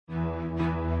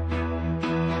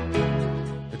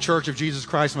church of Jesus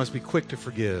Christ must be quick to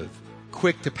forgive,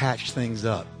 quick to patch things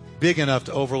up, big enough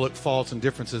to overlook faults and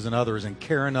differences in others, and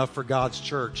care enough for God's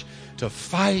church to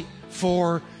fight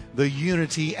for the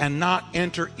unity and not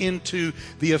enter into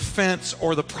the offense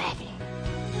or the problem.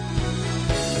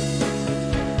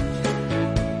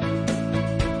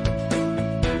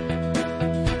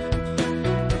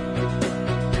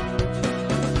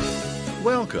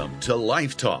 Welcome to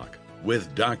Life Talk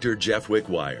with Dr. Jeff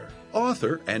Wickwire,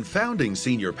 author and founding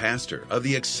senior pastor of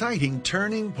the exciting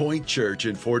Turning Point Church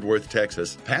in Fort Worth,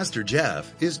 Texas. Pastor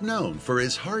Jeff is known for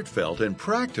his heartfelt and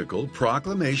practical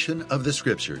proclamation of the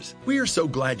Scriptures. We are so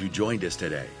glad you joined us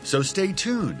today. So stay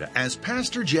tuned as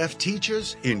Pastor Jeff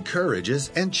teaches,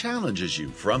 encourages, and challenges you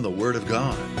from the Word of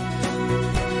God.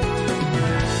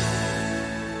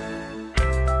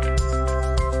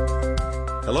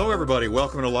 Hello, everybody.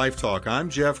 Welcome to Life Talk. I'm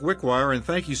Jeff Wickwire, and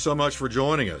thank you so much for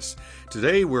joining us.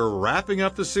 Today, we're wrapping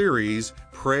up the series,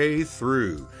 Pray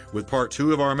Through, with part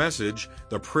 2 of our message,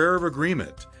 The Prayer of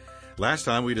Agreement. Last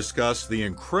time, we discussed the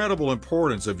incredible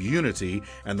importance of unity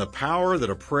and the power that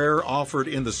a prayer offered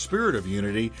in the spirit of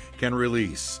unity can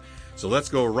release. So let's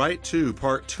go right to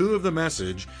part 2 of the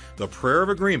message, The Prayer of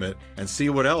Agreement, and see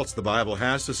what else the Bible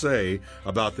has to say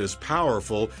about this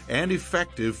powerful and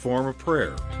effective form of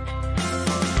prayer.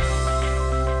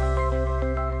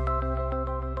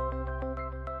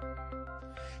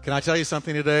 Can I tell you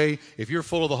something today? If you're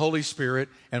full of the Holy Spirit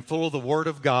and full of the Word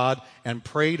of God and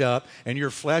prayed up and your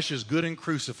flesh is good and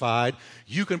crucified,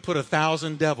 you can put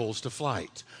 1,000 devils to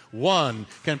flight. One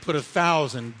can put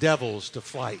 1,000 devils to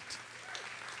flight.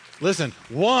 Listen,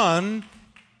 one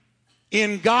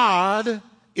in God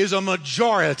is a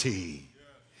majority.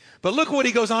 But look what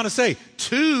he goes on to say.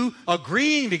 Two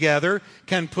agreeing together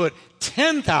can put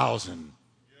 10,000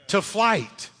 to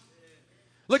flight.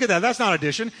 Look at that. That's not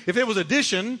addition. If it was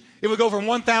addition, it would go from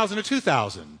 1,000 to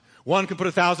 2,000. One can put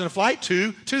 1,000 to flight,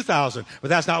 2,000. But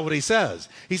that's not what he says.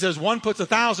 He says one puts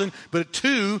 1,000, but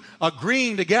two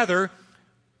agreeing together,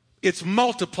 it's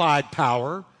multiplied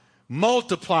power,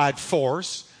 multiplied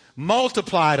force,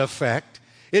 multiplied effect.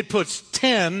 It puts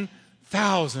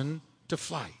 10,000 to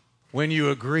flight when you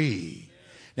agree.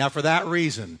 Now, for that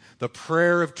reason, the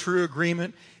prayer of true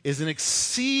agreement is an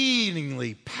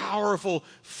exceedingly powerful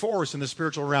force in the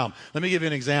spiritual realm. Let me give you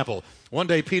an example. One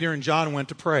day, Peter and John went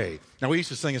to pray. Now, we used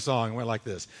to sing a song and went like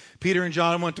this. Peter and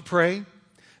John went to pray.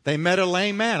 They met a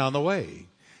lame man on the way.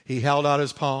 He held out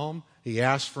his palm. He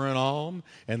asked for an alms.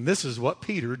 And this is what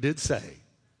Peter did say.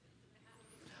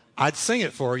 I'd sing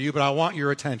it for you, but I want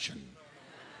your attention.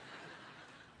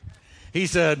 He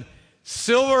said,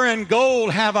 "Silver and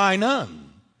gold have I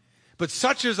none, but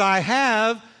such as I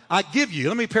have, I give you."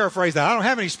 Let me paraphrase that. I don't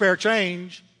have any spare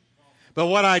change, but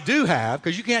what I do have,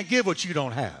 because you can't give what you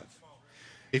don't have.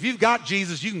 If you've got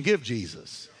Jesus, you can give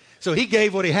Jesus. So he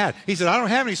gave what he had. He said, "I don't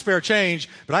have any spare change,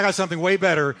 but I got something way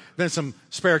better than some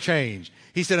spare change."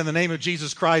 He said, "In the name of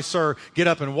Jesus Christ, sir, get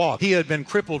up and walk." He had been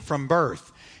crippled from birth.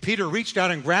 Peter reached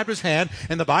out and grabbed his hand,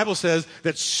 and the Bible says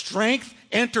that strength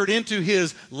entered into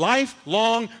his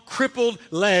lifelong crippled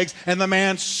legs, and the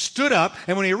man stood up,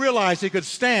 and when he realized he could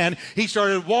stand, he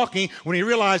started walking. When he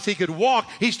realized he could walk,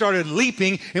 he started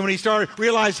leaping, and when he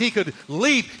realized he could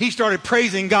leap, he started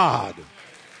praising God.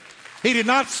 He did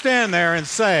not stand there and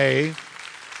say,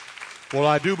 "Well,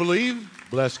 I do believe,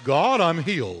 bless God, I'm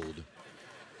healed."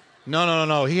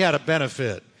 No. He had a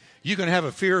benefit. You can have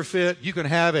a fear fit. You can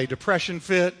have a depression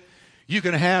fit. You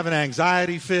can have an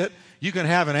anxiety fit. You can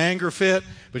have an anger fit.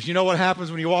 But you know what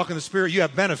happens when you walk in the Spirit? You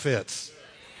have benefits.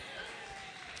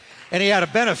 And he had a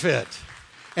benefit.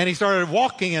 And he started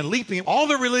walking and leaping. All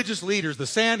the religious leaders, the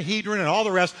Sanhedrin and all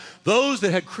the rest, those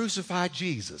that had crucified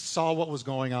Jesus, saw what was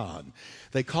going on.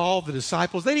 They called the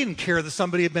disciples. They didn't care that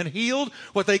somebody had been healed.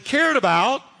 What they cared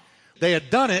about, they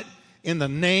had done it in the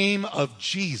name of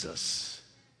Jesus.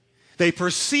 They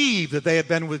perceived that they had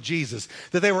been with Jesus,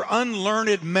 that they were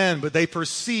unlearned men, but they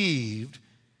perceived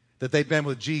that they'd been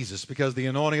with Jesus because the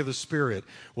anointing of the Spirit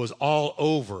was all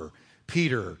over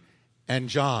Peter and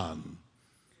John.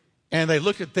 And they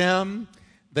looked at them,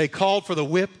 they called for the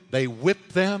whip, they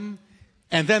whipped them,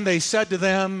 and then they said to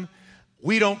them,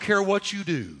 "We don't care what you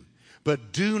do,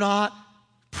 but do not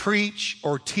preach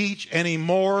or teach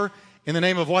anymore in the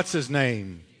name of" what's his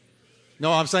name?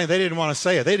 No, I'm saying they didn't want to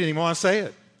say it. They didn't even want to say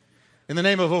it. In the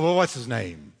name of what's his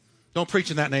name? Don't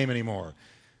preach in that name anymore.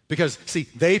 Because, see,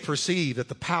 they perceived that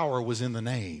the power was in the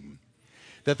name.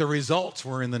 that the results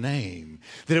were in the name,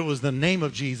 that it was the name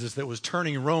of Jesus that was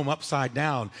turning Rome upside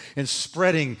down and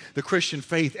spreading the Christian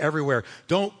faith everywhere.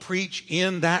 Don't preach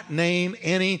in that name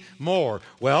anymore.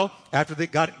 Well, after they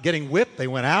got getting whipped, they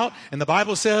went out, and the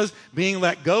Bible says, being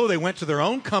let go, they went to their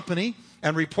own company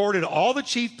and reported all the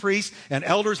chief priests and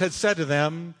elders had said to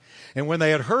them. And when they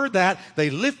had heard that,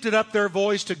 they lifted up their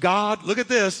voice to God. Look at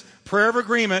this, prayer of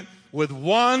agreement with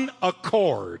one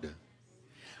accord,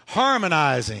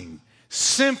 harmonizing,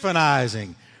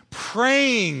 symphonizing,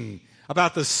 praying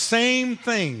about the same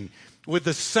thing with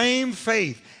the same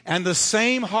faith and the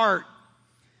same heart.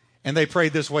 And they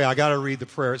prayed this way. I got to read the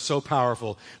prayer. It's so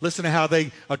powerful. Listen to how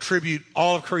they attribute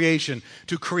all of creation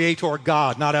to Creator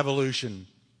God, not evolution.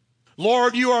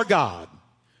 Lord, you are God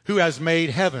who has made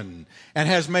heaven and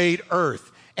has made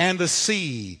earth and the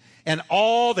sea and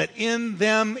all that in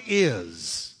them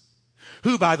is,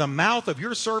 who by the mouth of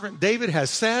your servant David has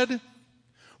said,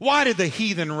 why did the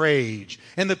heathen rage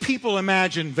and the people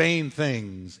imagine vain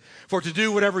things? For to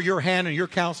do whatever your hand and your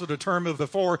counsel determined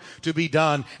before to be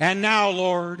done. And now,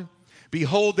 Lord,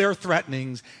 behold their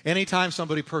threatenings. Anytime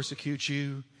somebody persecutes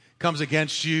you, comes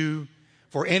against you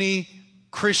for any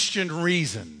Christian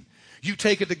reason, you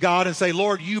take it to God and say,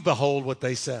 Lord, you behold what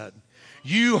they said.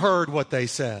 You heard what they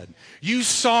said. You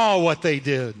saw what they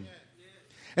did.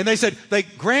 And they said, they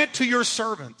grant to your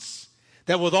servants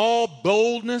that with all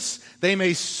boldness they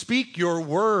may speak your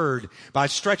word by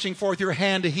stretching forth your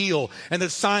hand to heal, and that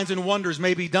signs and wonders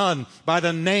may be done by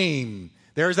the name.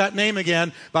 There's that name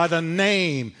again, by the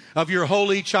name of your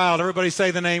holy child. Everybody say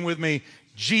the name with me,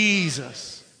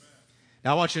 Jesus.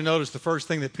 Now I want you to notice the first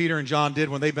thing that Peter and John did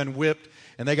when they've been whipped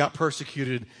and they got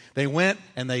persecuted. They went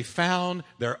and they found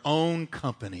their own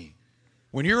company.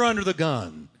 When you're under the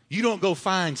gun, you don't go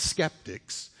find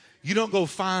skeptics. You don't go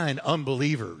find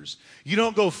unbelievers. You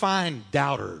don't go find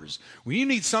doubters. When you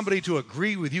need somebody to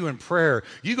agree with you in prayer,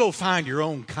 you go find your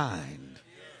own kind.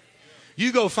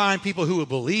 You go find people who will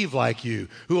believe like you,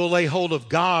 who will lay hold of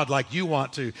God like you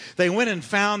want to. They went and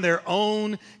found their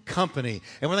own company.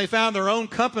 And when they found their own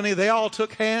company, they all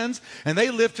took hands and they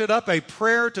lifted up a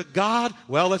prayer to God.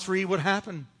 Well, let's read what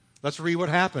happened. Let's read what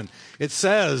happened. It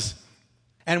says,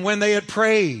 and when they had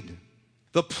prayed,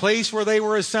 the place where they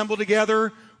were assembled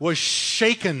together was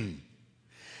shaken,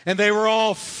 and they were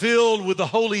all filled with the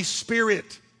Holy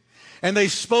Spirit, and they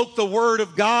spoke the word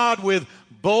of God with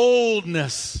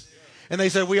boldness. And they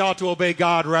said, we ought to obey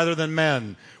God rather than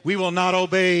men. We will not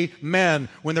obey men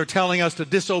when they're telling us to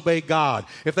disobey God.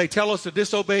 If they tell us to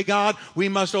disobey God, we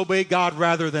must obey God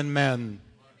rather than men.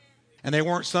 And they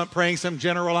weren't praying some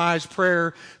generalized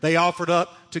prayer. They offered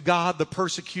up to God the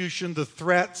persecution, the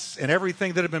threats, and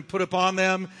everything that had been put upon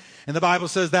them. And the Bible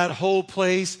says that whole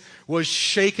place was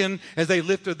shaken as they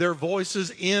lifted their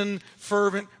voices in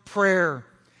fervent prayer.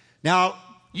 Now,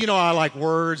 you know I like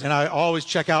words, and I always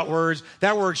check out words.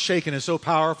 That word shaken is so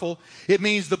powerful. It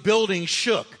means the building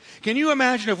shook. Can you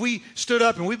imagine if we stood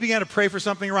up and we began to pray for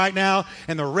something right now,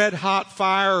 and the red hot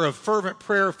fire of fervent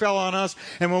prayer fell on us,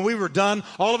 and when we were done,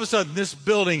 all of a sudden this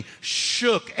building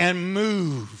shook and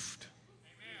moved.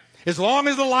 As long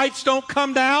as the lights don't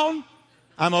come down,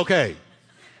 I'm okay.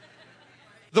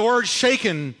 The word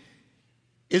shaken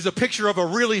is a picture of a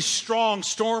really strong,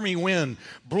 stormy wind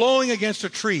blowing against a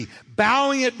tree,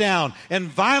 bowing it down, and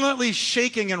violently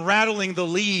shaking and rattling the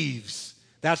leaves.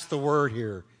 That's the word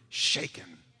here, shaken.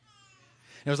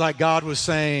 It was like God was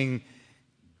saying,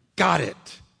 got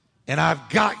it, and I've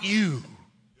got you.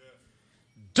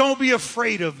 Don't be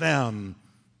afraid of them.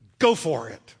 Go for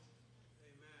it.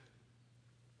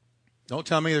 Don't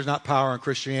tell me there's not power in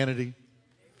Christianity.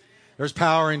 There's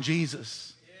power in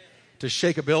Jesus to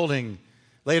shake a building.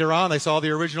 Later on, they saw the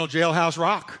original Jailhouse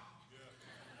Rock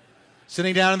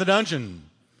sitting down in the dungeon.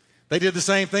 They did the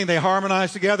same thing. They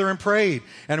harmonized together and prayed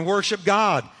and worshiped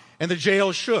God, and the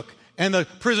jail shook, and the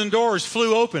prison doors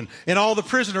flew open, and all the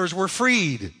prisoners were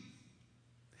freed,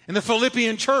 and the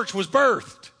Philippian church was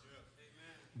birthed.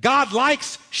 God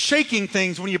likes shaking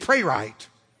things when you pray right.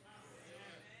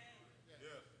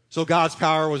 So God's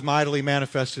power was mightily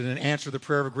manifested and answered the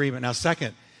prayer of agreement. Now,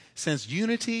 second, since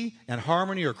unity and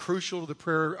harmony are crucial to the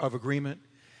prayer of agreement,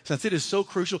 since it is so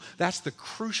crucial, that's the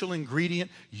crucial ingredient,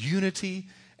 unity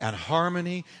and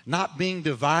harmony, not being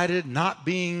divided, not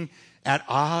being at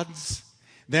odds,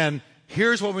 then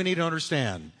here's what we need to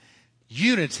understand.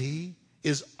 Unity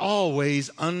is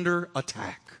always under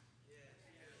attack.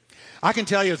 I can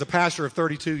tell you as a pastor of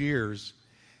 32 years,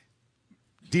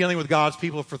 dealing with God's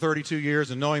people for 32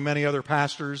 years and knowing many other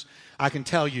pastors, I can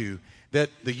tell you that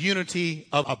the unity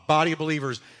of a body of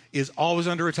believers is always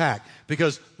under attack.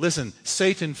 Because, listen,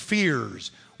 Satan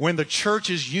fears when the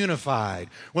church is unified,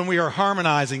 when we are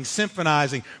harmonizing,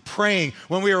 symphonizing, praying,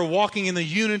 when we are walking in the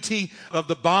unity of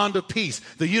the bond of peace,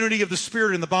 the unity of the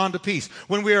Spirit in the bond of peace,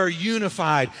 when we are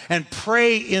unified and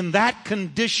pray in that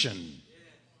condition,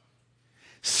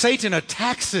 Satan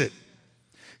attacks it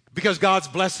because God's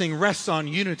blessing rests on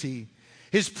unity.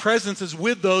 His presence is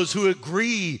with those who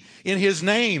agree in his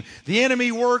name. The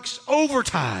enemy works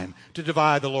overtime to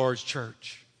divide the Lord's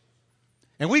church.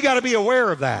 And we got to be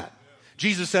aware of that.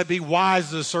 Jesus said, be wise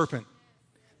as a serpent,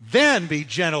 then be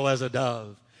gentle as a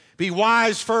dove. Be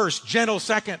wise first, gentle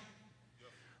second.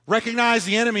 Recognize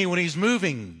the enemy when he's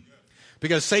moving.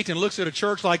 Because Satan looks at a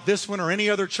church like this one or any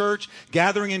other church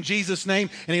gathering in Jesus' name,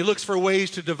 and he looks for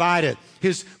ways to divide it.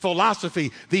 His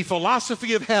philosophy, the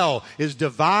philosophy of hell, is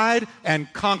divide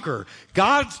and conquer.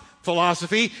 God's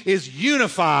philosophy is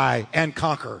unify and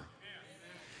conquer.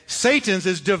 Satan's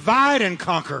is divide and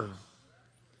conquer.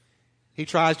 He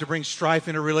tries to bring strife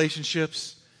into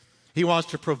relationships. He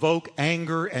wants to provoke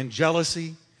anger and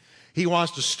jealousy. He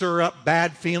wants to stir up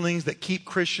bad feelings that keep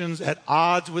Christians at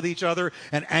odds with each other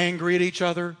and angry at each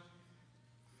other.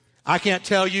 I can't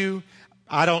tell you,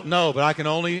 I don't know, but I can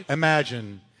only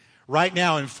imagine right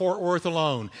now in Fort Worth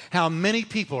alone how many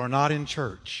people are not in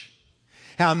church,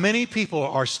 how many people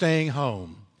are staying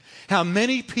home, how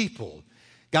many people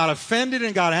got offended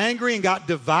and got angry and got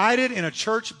divided in a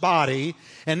church body,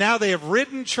 and now they have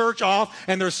written church off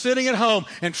and they're sitting at home,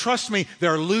 and trust me,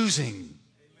 they're losing.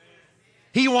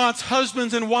 He wants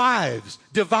husbands and wives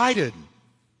divided.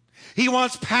 He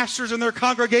wants pastors and their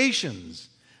congregations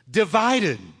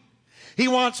divided. He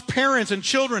wants parents and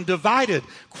children divided,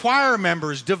 choir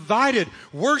members divided,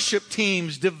 worship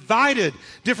teams divided,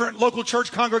 different local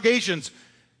church congregations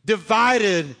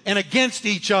divided and against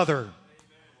each other.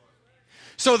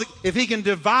 So that if he can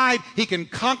divide, he can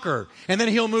conquer. And then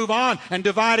he'll move on and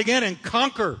divide again and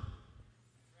conquer.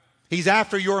 He's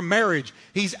after your marriage.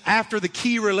 He's after the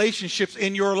key relationships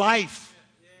in your life.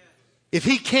 If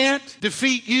he can't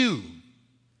defeat you,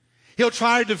 he'll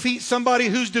try to defeat somebody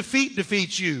whose defeat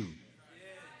defeats you.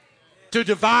 To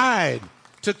divide,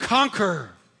 to conquer.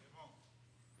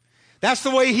 That's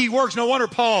the way he works. No wonder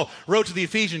Paul wrote to the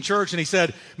Ephesian church and he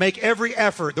said, make every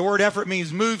effort. The word effort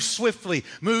means move swiftly,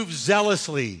 move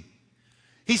zealously.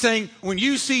 He's saying, when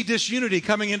you see disunity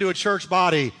coming into a church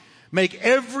body, make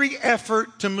every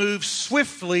effort to move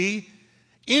swiftly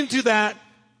into that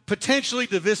potentially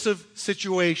divisive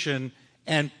situation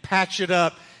and patch it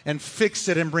up and fix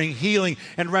it and bring healing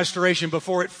and restoration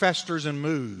before it festers and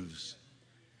moves.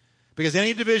 Because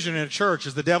any division in a church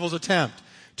is the devil's attempt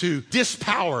to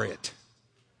dispower it.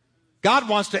 God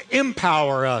wants to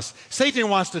empower us. Satan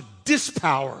wants to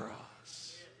dispower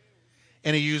us.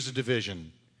 And he uses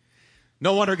division.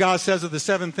 No wonder God says of the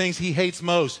 7 things he hates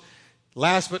most,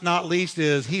 last but not least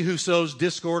is he who sows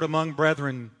discord among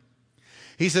brethren.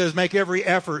 He says, make every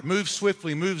effort, move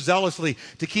swiftly, move zealously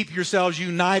to keep yourselves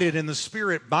united in the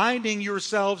Spirit, binding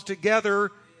yourselves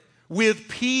together with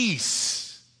peace.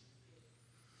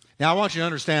 Now, I want you to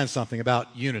understand something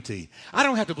about unity. I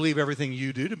don't have to believe everything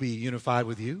you do to be unified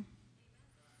with you.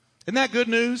 Isn't that good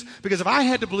news? Because if I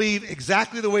had to believe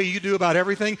exactly the way you do about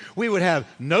everything, we would have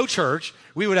no church.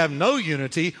 We would have no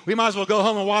unity. We might as well go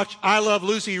home and watch I Love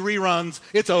Lucy reruns.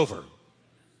 It's over.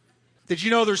 Did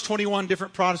you know there's 21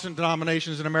 different Protestant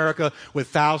denominations in America with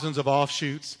thousands of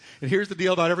offshoots? And here's the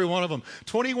deal about every one of them.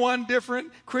 21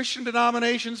 different Christian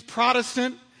denominations,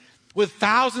 Protestant, with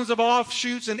thousands of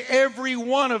offshoots, and every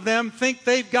one of them think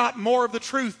they've got more of the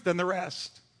truth than the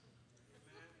rest.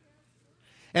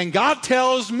 And God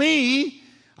tells me,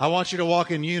 I want you to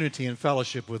walk in unity and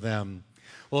fellowship with them.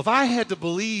 Well, if I had to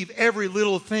believe every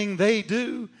little thing they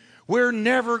do, we're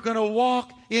never going to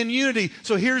walk in unity.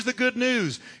 So here's the good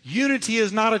news. Unity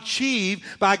is not achieved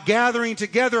by gathering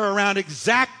together around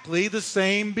exactly the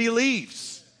same beliefs.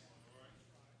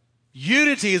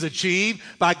 Unity is achieved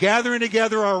by gathering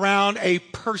together around a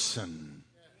person.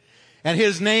 And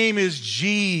his name is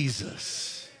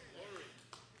Jesus.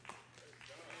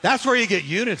 That's where you get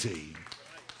unity.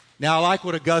 Now, I like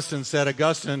what Augustine said.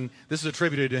 Augustine, this is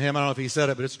attributed to him. I don't know if he said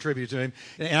it, but it's attributed to him.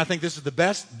 And I think this is the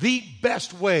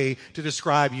best way to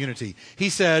describe unity. He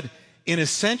said, in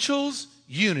essentials,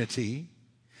 unity.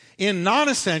 In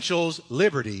non-essentials,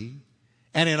 liberty.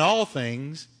 And in all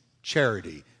things,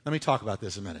 charity. Let me talk about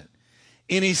this a minute.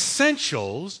 In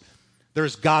essentials,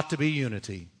 there's got to be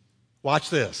unity. Watch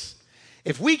this.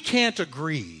 If we can't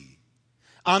agree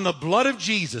on the blood of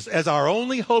Jesus as our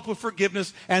only hope of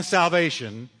forgiveness and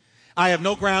salvation, I have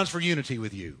no grounds for unity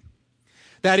with you.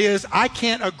 That is, I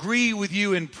can't agree with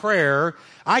you in prayer.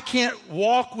 I can't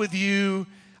walk with you.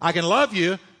 I can love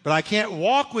you, but I can't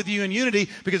walk with you in unity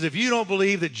because if you don't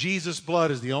believe that Jesus' blood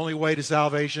is the only way to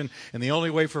salvation and the only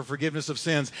way for forgiveness of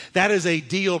sins, that is a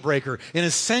deal breaker. In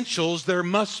essentials, there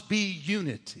must be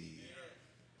unity.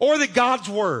 Or that God's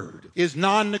word is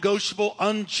non-negotiable,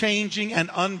 unchanging, and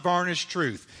unvarnished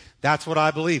truth. That's what I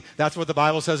believe. That's what the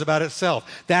Bible says about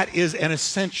itself. That is an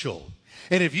essential.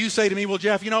 And if you say to me, well,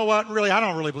 Jeff, you know what? Really, I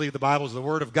don't really believe the Bible is the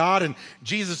word of God and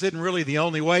Jesus isn't really the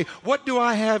only way. What do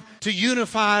I have to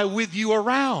unify with you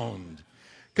around?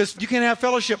 Because you can't have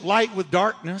fellowship light with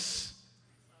darkness.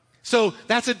 So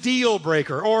that's a deal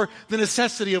breaker. Or the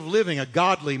necessity of living a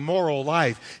godly, moral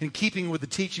life in keeping with the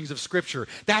teachings of Scripture.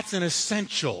 That's an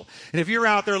essential. And if you're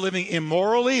out there living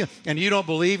immorally and you don't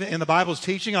believe in the Bible's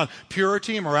teaching on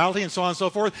purity and morality and so on and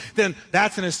so forth, then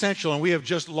that's an essential. And we have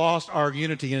just lost our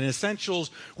unity. In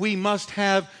essentials, we must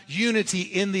have unity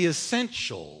in the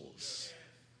essentials.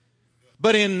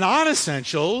 But in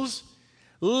non-essentials,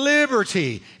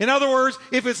 liberty. In other words,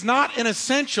 if it's not an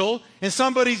essential and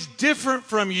somebody's different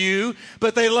from you,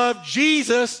 but they love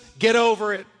Jesus, get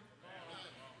over it.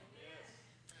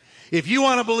 If you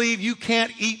want to believe you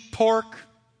can't eat pork,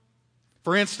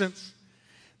 for instance,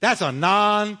 that's a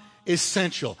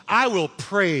non-essential. I will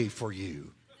pray for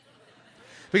you.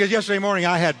 Because yesterday morning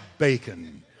I had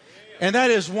bacon, and that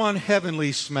is one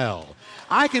heavenly smell.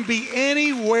 I can be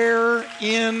anywhere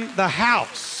in the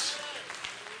house,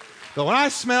 but when I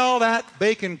smell that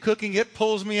bacon cooking, it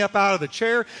pulls me up out of the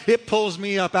chair. It pulls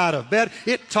me up out of bed.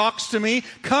 It talks to me.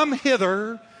 Come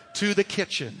hither to the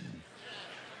kitchen.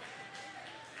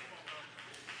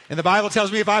 And the Bible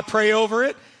tells me if I pray over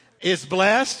it, it's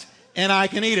blessed and I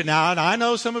can eat it. Now, and I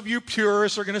know some of you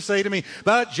purists are going to say to me,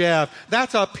 but Jeff,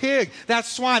 that's a pig.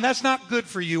 That's swine. That's not good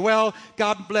for you. Well,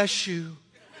 God bless you.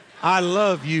 I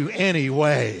love you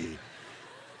anyway.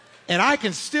 And I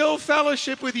can still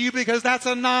fellowship with you because that's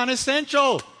a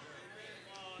non-essential.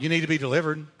 You need to be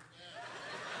delivered.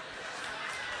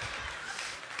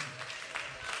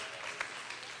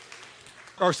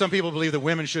 Or some people believe that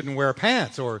women shouldn't wear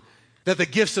pants, or that the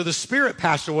gifts of the Spirit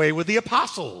passed away with the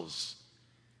apostles.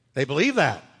 They believe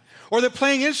that. Or that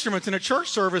playing instruments in a church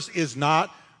service is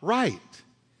not right.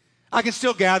 I can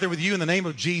still gather with you in the name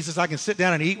of Jesus. I can sit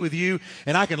down and eat with you,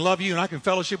 and I can love you, and I can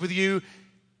fellowship with you.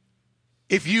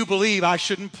 If you believe I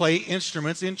shouldn't play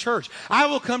instruments in church, I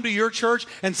will come to your church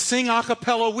and sing a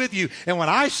cappella with you. And when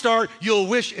I start, you'll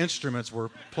wish instruments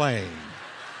were playing.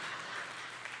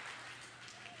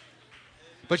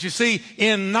 But you see,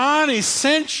 in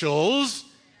non-essentials,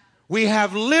 we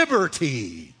have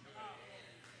liberty.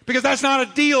 Because that's not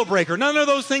a deal breaker. None of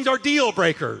those things are deal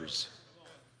breakers.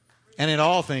 And in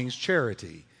all things,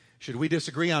 charity. Should we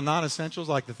disagree on non-essentials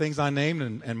like the things I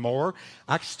named and more?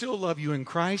 I still love you in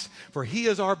Christ, for He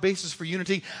is our basis for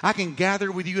unity. I can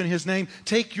gather with you in His name,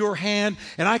 take your hand,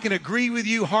 and I can agree with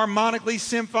you harmonically,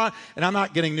 symphon. And I'm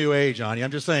not getting New Age on you.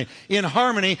 I'm just saying, in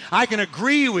harmony, I can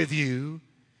agree with you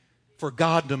for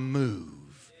God to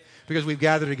move. Because we've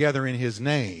gathered together in His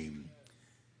name.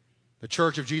 The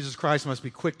church of Jesus Christ must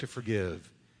be quick to forgive,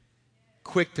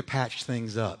 quick to patch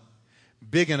things up,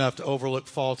 big enough to overlook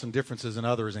faults and differences in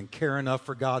others, and care enough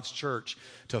for God's church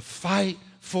to fight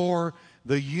for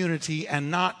the unity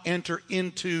and not enter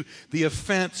into the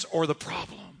offense or the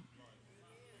problem.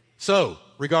 So,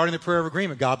 regarding the prayer of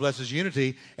agreement, God blesses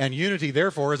unity, and unity,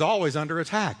 therefore, is always under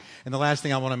attack. And the last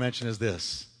thing I want to mention is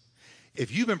this. If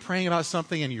you've been praying about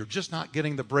something and you're just not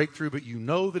getting the breakthrough, but you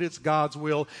know that it's God's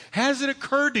will, has it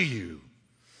occurred to you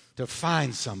to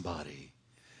find somebody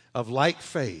of like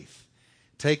faith,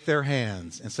 take their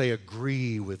hands and say,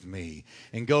 agree with me,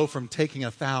 and go from taking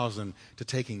 1,000 to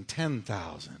taking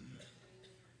 10,000?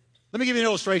 Let me give you an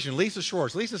illustration. Lisa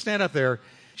Schwartz. Lisa, stand up there.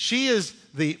 She is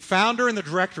the founder and the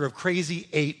director of Crazy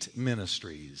 8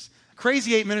 Ministries.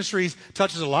 Crazy 8 Ministries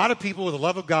touches a lot of people with the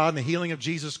love of God and the healing of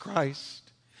Jesus Christ.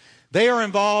 They are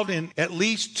involved in at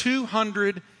least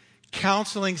 200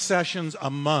 counseling sessions a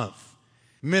month,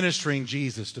 ministering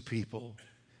Jesus to people,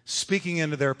 speaking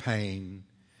into their pain,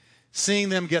 seeing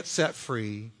them get set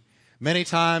free. Many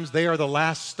times they are the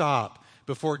last stop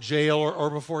before jail or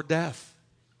before death.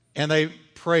 And they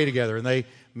pray together and they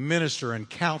minister and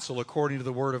counsel according to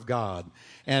the Word of God.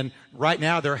 And right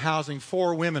now they're housing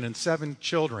 4 women and 7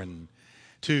 children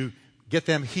to get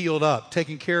them healed up,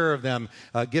 taking care of them,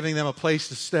 giving them a place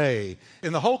to stay.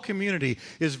 And the whole community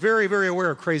is very, very aware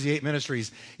of Crazy 8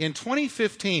 Ministries. In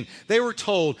 2015, they were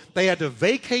told they had to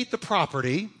vacate the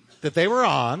property that they were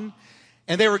on,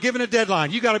 and they were given a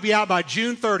deadline. You got to be out by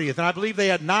June 30th, and I believe they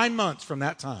had 9 months from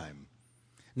that time.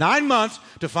 9 months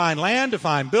to find land, to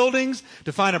find buildings,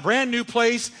 to find a brand new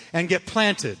place, and get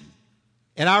planted.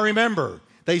 And I remember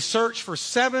they searched for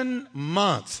 7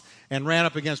 months, and ran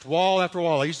up against wall after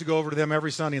wall. I used to go over to them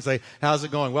every Sunday and say, how's it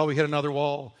going? Well, we hit another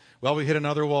wall. Well, we hit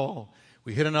another wall.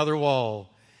 We hit another wall.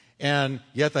 And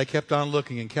yet they kept on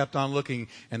looking,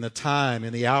 and the time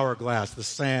in the hourglass, the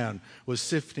sand was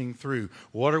sifting through.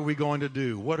 What are we going to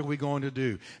do? What are we going to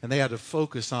do? And they had to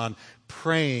focus on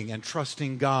praying and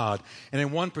trusting God. And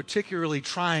in one particularly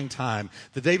trying time,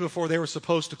 the day before they were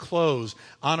supposed to close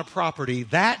on a property,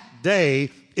 that day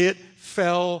it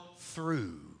fell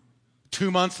through.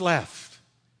 2 months left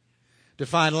to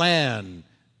find land,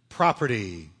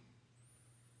 property.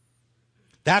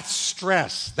 That's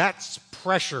stress. That's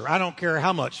pressure. I don't care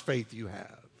how much faith you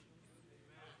have.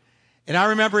 And I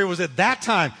remember it was at that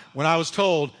time when I was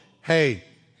told, hey,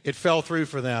 it fell through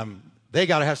for them. They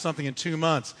got to have something in 2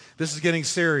 months. This is getting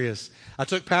serious. I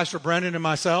took Pastor Brendan and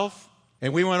myself,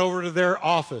 and we went over to their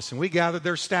office, and we gathered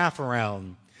their staff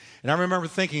around. And I remember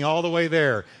thinking all the way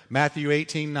there, Matthew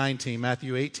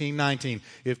 18:19,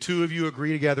 if two of you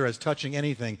agree together as touching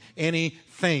anything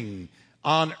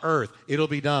on earth, it'll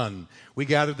be done. We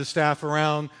gathered the staff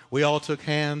around, we all took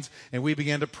hands, and we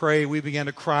began to pray, we began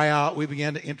to cry out, we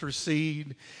began to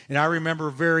intercede. And I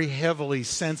remember very heavily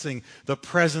sensing the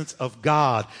presence of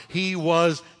God. He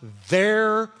was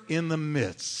there in the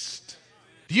midst.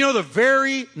 Do you know the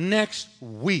very next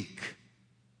week,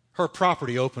 her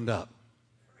property opened up?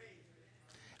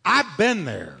 I've been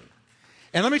there.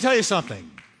 And let me tell you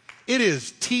something. It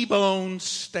is T-bone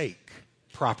steak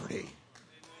property.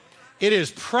 It is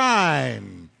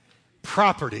prime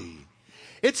property.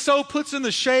 It so puts in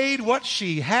the shade what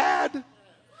she had.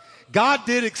 God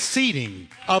did exceeding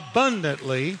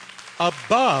abundantly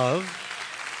above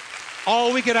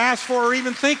all we could ask for or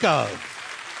even think of.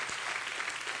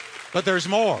 But there's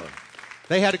more.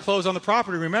 They had to close on the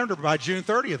property. Remember, by June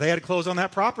 30th, they had to close on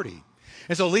that property.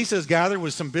 And so Lisa is gathered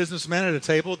with some businessmen at a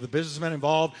table, the businessmen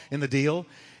involved in the deal.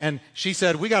 And she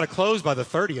said, we got to close by the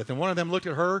 30th. And one of them looked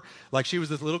at her like she was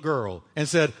this little girl and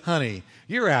said, honey,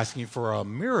 you're asking for a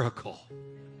miracle.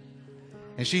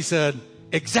 And she said,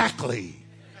 exactly.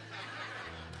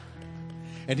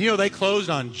 And you know, they closed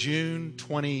on June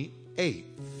 28th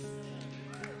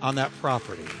on that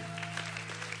property.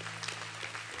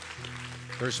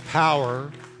 There's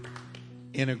power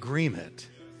in agreement.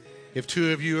 If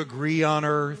two of you agree on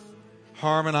earth,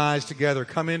 harmonize together,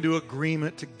 come into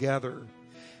agreement together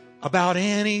about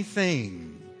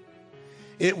anything,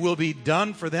 it will be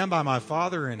done for them by my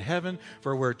Father in heaven.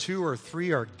 For where 2 or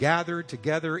 3 are gathered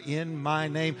together in my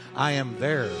name, I am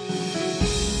there.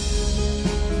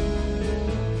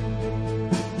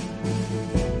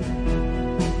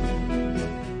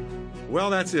 Well,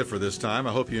 that's it for this time.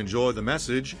 I hope you enjoyed the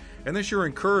message and that you're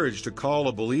encouraged to call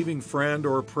a believing friend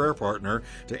or a prayer partner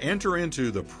to enter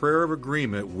into the prayer of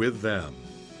agreement with them.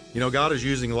 You know, God is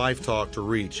using Life Talk to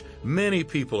reach many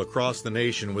people across the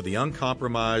nation with the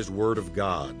uncompromised Word of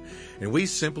God. And we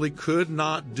simply could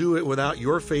not do it without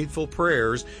your faithful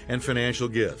prayers and financial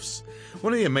gifts.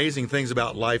 One of the amazing things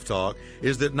about Life Talk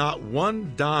is that not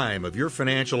one dime of your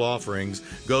financial offerings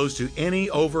goes to any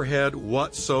overhead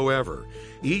whatsoever.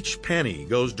 Each penny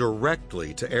goes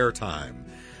directly to airtime.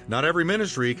 Not every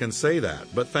ministry can say that,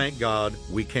 but thank God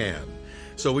we can.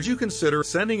 So would you consider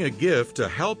sending a gift to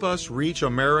help us reach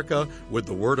America with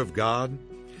the Word of God?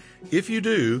 If you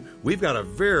do, we've got a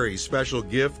very special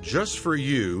gift just for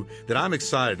you that I'm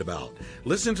excited about.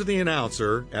 Listen to the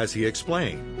announcer as he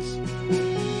explains.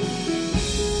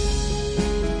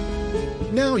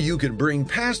 Now you can bring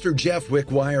Pastor Jeff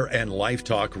Wickwire and Life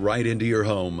Talk right into your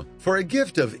home. For a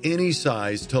gift of any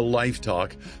size to Life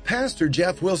Talk, Pastor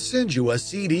Jeff will send you a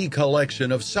CD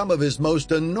collection of some of his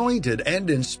most anointed and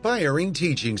inspiring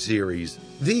teaching series.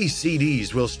 These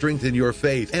CDs will strengthen your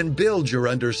faith and build your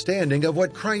understanding of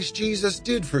what Christ Jesus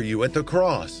did for you at the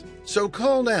cross. So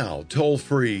call now,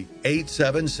 toll-free,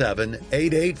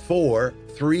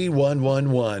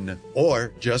 877-884-3111,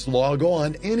 or just log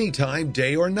on anytime,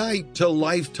 day or night, to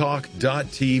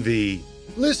lifetalk.tv.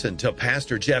 Listen to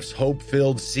Pastor Jeff's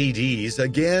hope-filled CDs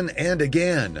again and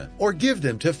again, or give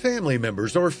them to family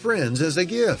members or friends as a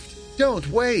gift. Don't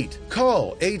wait.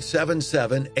 Call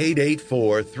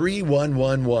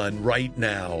 877-884-3111 right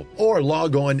now, or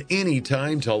log on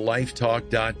anytime to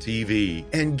lifetalk.tv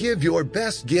and give your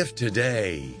best gift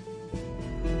today.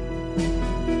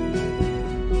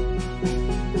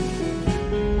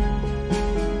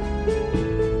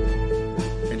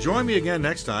 And join me again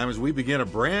next time as we begin a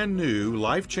brand new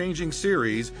life-changing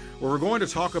series where we're going to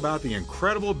talk about the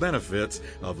incredible benefits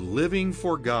of living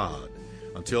for God.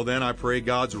 Until then, I pray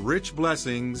God's rich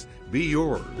blessings be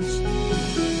yours.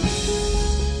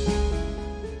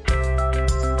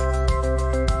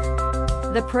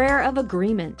 The Prayer of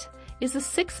Agreement. is the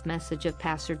 6th message of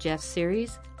Pastor Jeff's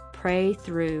series, Pray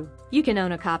Through. You can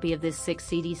own a copy of this 6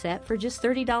 CD set for just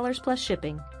 $30 plus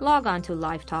shipping. Log on to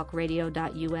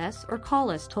lifetalkradio.us or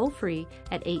call us toll-free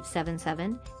at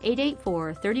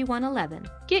 877-884-3111.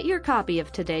 Get your copy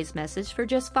of today's message for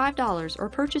just $5 or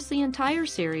purchase the entire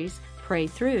series, Pray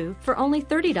Through, for only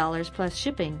 $30 plus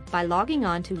shipping by logging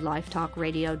on to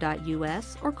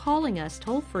lifetalkradio.us or calling us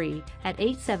toll-free at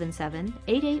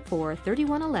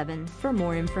 877-884-3111 for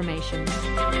more information.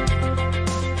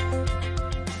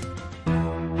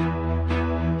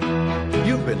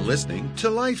 You've been listening to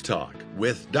Life Talk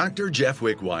with Dr. Jeff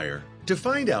Wickwire. To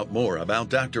find out more about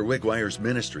Dr. Wickwire's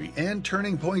ministry and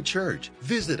Turning Point Church,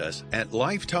 visit us at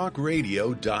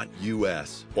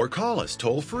lifetalkradio.us or call us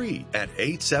toll-free at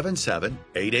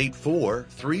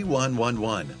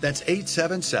 877-884-3111. That's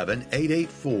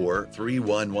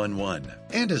 877-884-3111.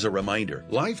 And as a reminder,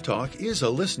 Life Talk is a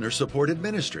listener-supported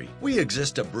ministry. We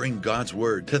exist to bring God's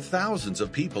Word to thousands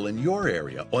of people in your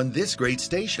area on this great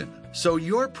station. So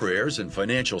your prayers and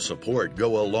financial support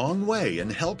go a long way in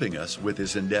helping us with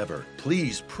this endeavor.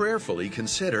 Please prayerfully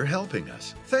consider helping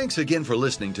us. Thanks again for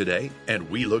listening today, and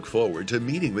we look forward to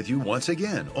meeting with you once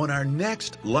again on our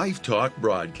next Life Talk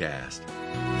broadcast.